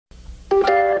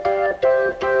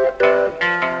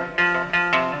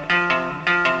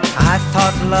I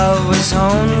thought love was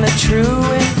only true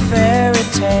in fairy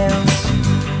tales,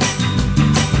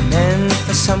 meant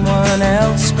for someone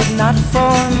else but not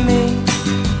for me.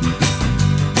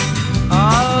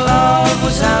 Our love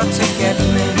was out to get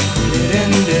me.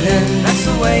 That's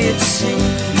the way it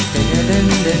seemed.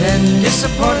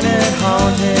 Disappointment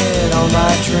haunted all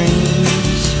my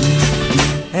dreams.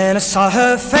 And I saw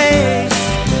her face.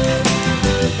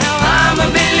 Now I'm a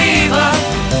believer.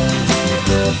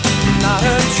 Not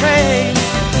a trace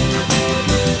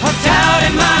of doubt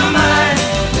in my mind.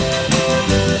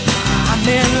 I'm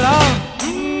in love.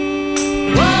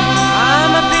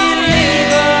 I'm a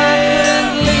believer. I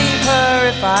couldn't leave her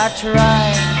if I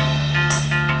tried.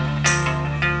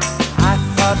 I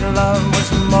thought love was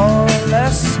more or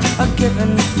less a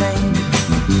given thing.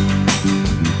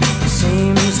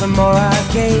 Seems the more I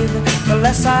gave, the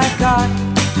less I got.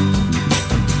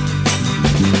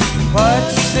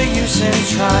 What's the use in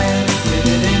trying?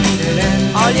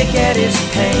 All you get is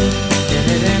pain.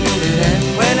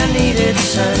 When I needed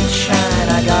sunshine,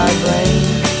 I got rain.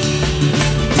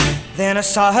 Then I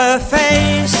saw her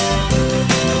face.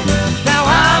 Now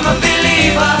I'm a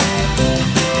believer.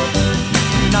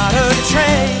 Not a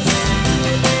trace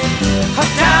of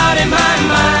doubt in my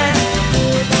mind.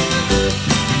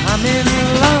 I'm in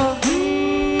love.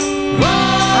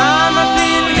 I'm a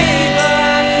believer.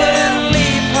 I couldn't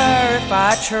leave her if I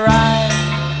tried.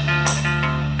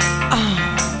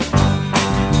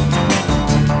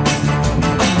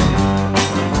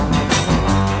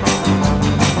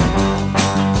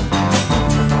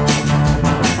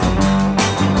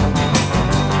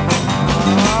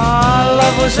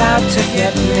 Love was out to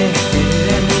get me.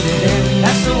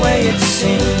 That's the way it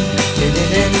seemed.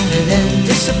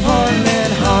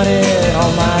 Disappointment haunted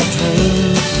all my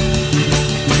dreams.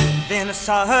 Then I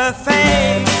saw her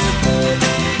face.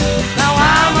 Now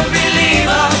I'm a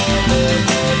believer.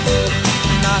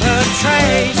 Not a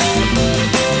trace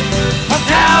of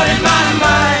doubt in my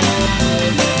mind.